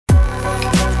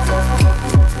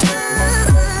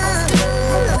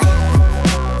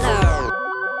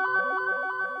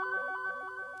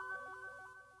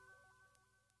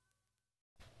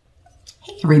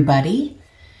Everybody,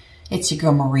 it's your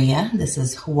girl Maria. This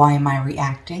is Why Am I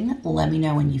Reacting? Let me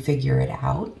know when you figure it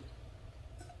out.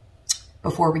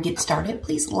 Before we get started,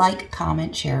 please like,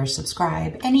 comment, share,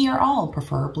 subscribe, any or all,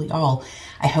 preferably all.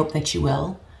 I hope that you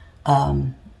will.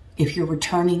 If you're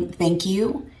returning, thank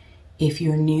you. If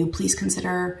you're new, please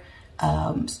consider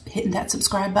hitting that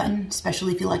subscribe button,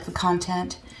 especially if you like the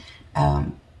content.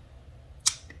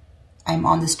 I'm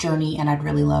on this journey and I'd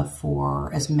really love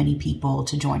for as many people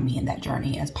to join me in that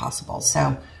journey as possible.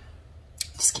 So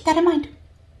just keep that in mind.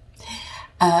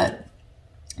 That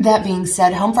being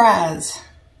said, home fries.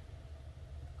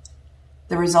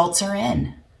 The results are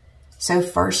in. So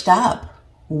first up,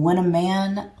 When a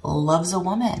Man Loves a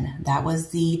Woman. That was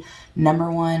the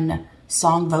 #1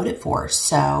 song voted for.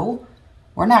 So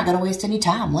we're not going to waste any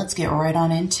time. Let's get right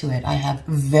on into it. I have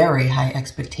very high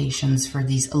expectations for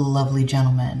these lovely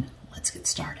gentlemen. Let's get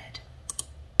started.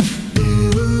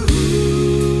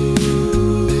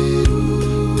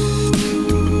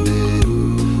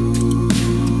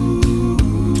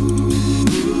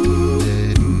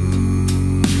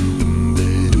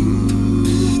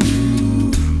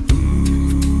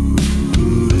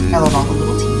 I love all the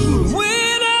little TVs.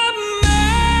 When a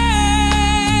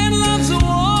man loves a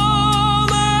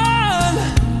woman,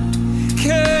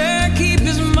 can't keep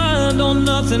his mind on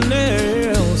nothing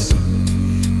else.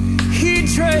 He'd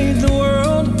trade the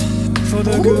world for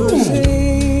the good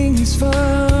things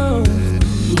found.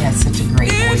 He has such a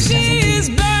great If voice, doesn't he? she's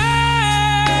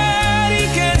bad, he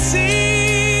can't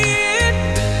see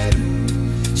it.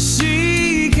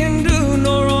 She can do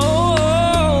no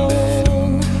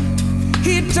wrong.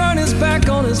 He'd turn his back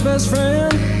on his best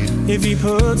friend if he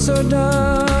puts her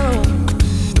down.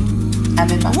 I'm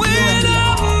in my When feelings, a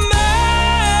y'all.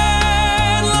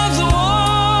 man loves a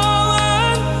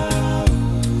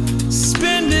woman,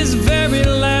 spend his very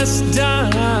last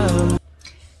dime.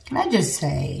 Can I just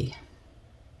say,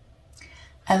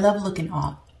 I love looking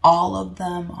at all of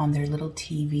them on their little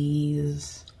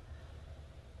TVs.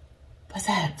 But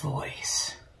that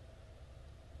voice.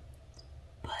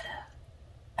 Butter.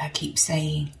 I keep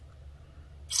saying,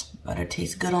 butter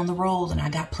tastes good on the rolls, and I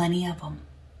got plenty of them.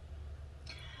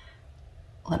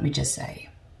 Let me just say,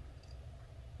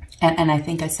 and I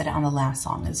think I said it on the last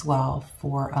song as well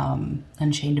for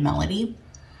Unchained Melody.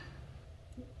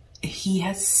 He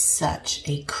has such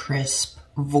a crisp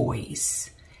voice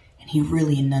and he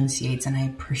really enunciates, and I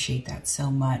appreciate that so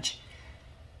much.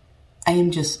 I am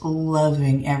just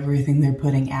loving everything they're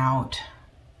putting out.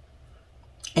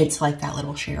 It's like that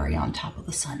little cherry on top of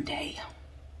the sundae.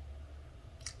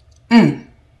 Trying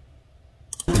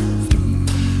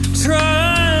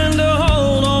to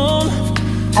hold on.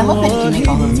 I love that he can make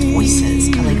all those voices,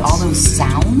 like all those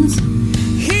sounds.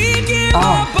 He'd give Oh,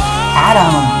 up all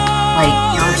Adam,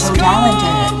 like, you're so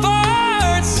talented.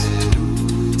 comforts,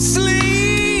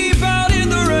 sleep out in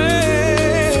the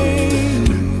rain.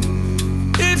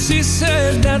 If she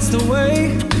said that's the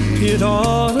way it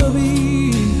ought to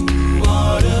be. Oh,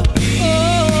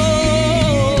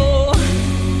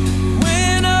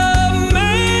 when a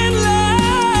man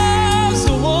loves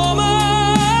a woman,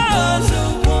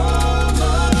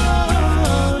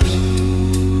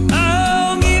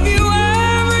 I'll give you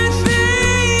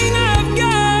everything I've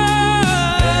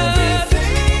got.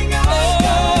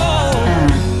 Oh,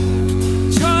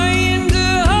 trying to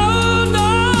hold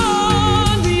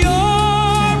on to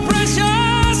your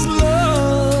precious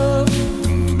love.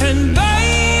 And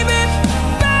baby,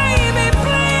 baby,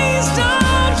 please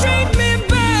don't treat me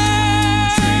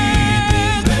bad.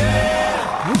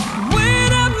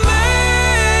 When a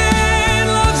man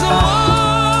loves a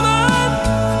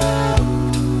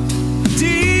woman,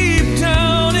 deep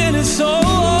down in his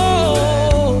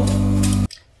soul.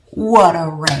 What a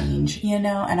range, you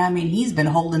know? And I mean, he's been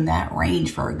holding that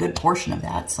range for a good portion of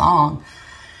that song.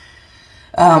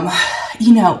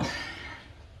 You know,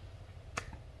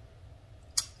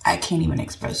 I can't even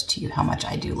express to you how much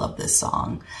I do love this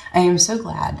song. I am so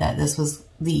glad that this was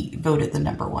voted the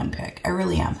 #1 pick. I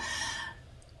really am.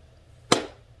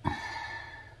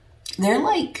 They're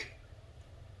like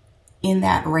in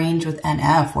that range with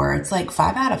NF where it's like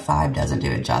 5 out of 5 doesn't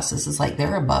do it justice. It's like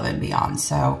they're above and beyond.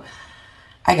 So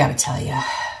I gotta tell you,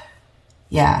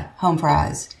 yeah, home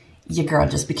fries. Your girl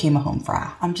just became a home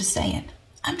fry. I'm just saying.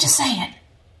 I'm just saying.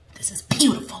 This is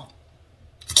beautiful.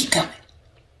 Let's keep going.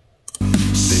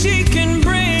 She can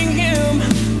bring him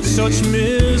such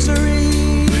misery.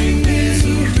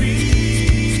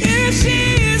 If she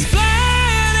is planning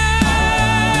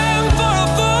for a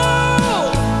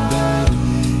fall,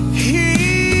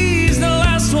 he's the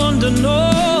last one to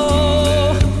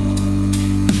know.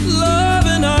 Love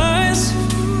and eyes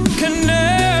can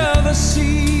never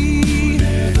see.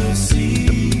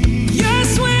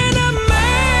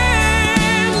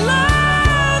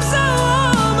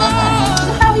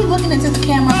 the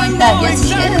camera like that. Yes,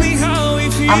 he is.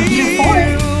 I'm here for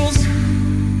it.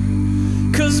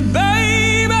 'Cause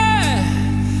baby,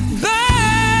 Lord,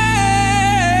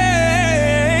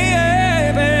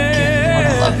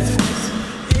 I love his voice.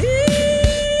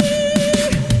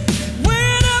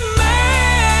 when a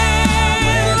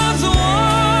man loves a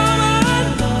woman,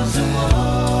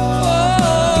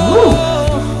 Ooh.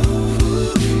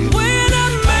 when a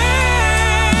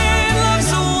man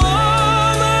loves a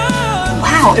woman,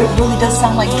 Wow, it really does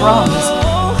sound like drums.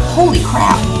 Holy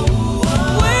crap.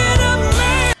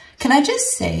 Can I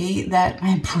just say that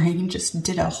my brain just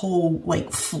did a whole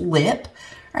like flip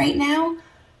right now?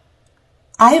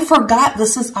 I forgot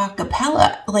this is a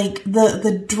cappella, like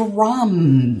the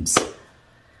drums.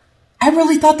 I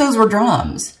really thought those were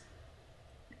drums.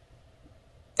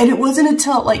 And it wasn't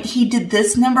until like he did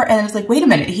this number and I was like, wait a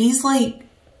minute, he's like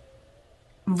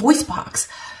voice box.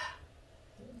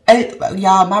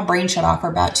 Y'all, my brain shut off for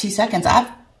about 2 seconds.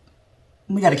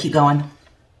 We got to keep going.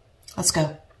 Let's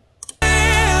go.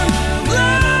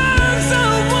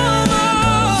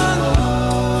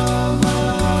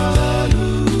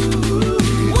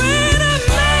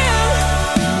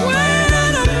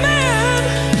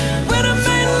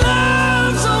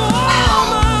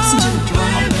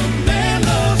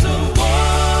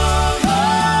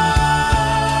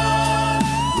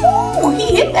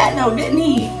 He hit that note, didn't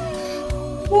he?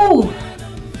 Woo.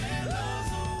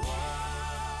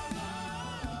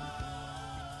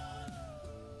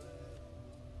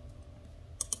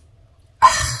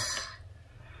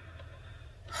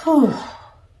 Whew.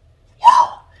 Yo,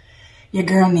 your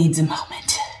girl needs a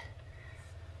moment.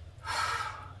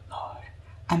 Lord,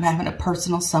 I'm having a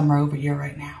personal summer over here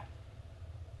right now.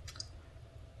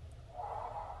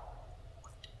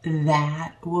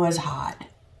 That was hot.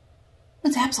 It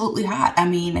was absolutely hot. I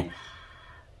mean,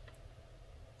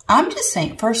 I'm just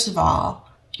saying, first of all,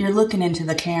 you're looking into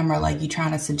the camera like you're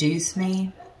trying to seduce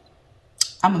me.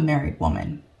 I'm a married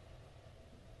woman.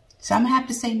 So I'm going to have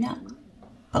to say no.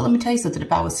 But let me tell you something.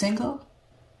 If I was single,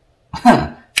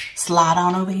 slide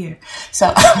on over here.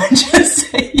 So I'm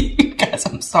just saying, you guys,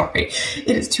 I'm sorry.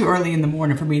 It is too early in the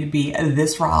morning for me to be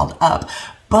this riled up.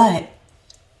 But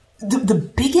the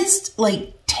biggest,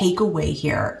 like, takeaway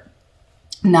here,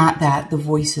 not that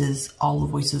all the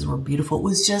voices were beautiful. It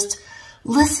was just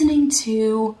listening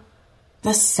to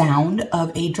the sound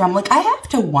of a drum. Like, I have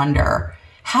to wonder,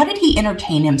 how did he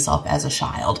entertain himself as a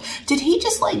child? Did he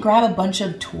just like grab a bunch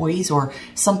of toys or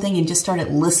something and just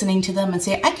started listening to them and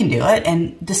say, I can do it,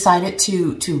 and decided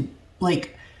to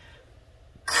like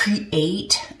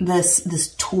create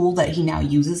this tool that he now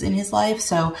uses in his life?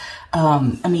 So,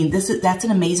 I mean, that's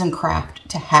an amazing craft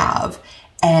to have.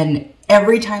 And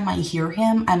every time I hear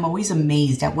him, I'm always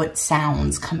amazed at what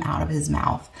sounds come out of his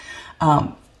mouth.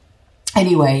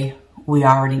 Anyway, we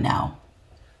already know.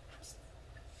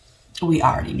 We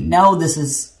already know this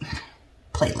is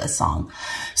playlist song.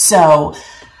 So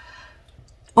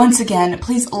once again,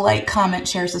 please like, comment,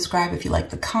 share, subscribe if you like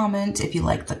the comment, if you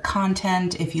like the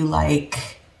content, if you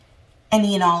like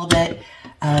any and all of it.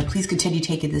 Please continue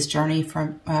taking this journey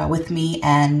with me.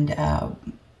 And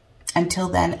until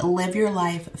then, live your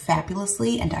life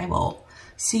fabulously, and I will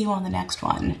see you on the next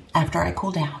one after I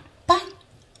cool down.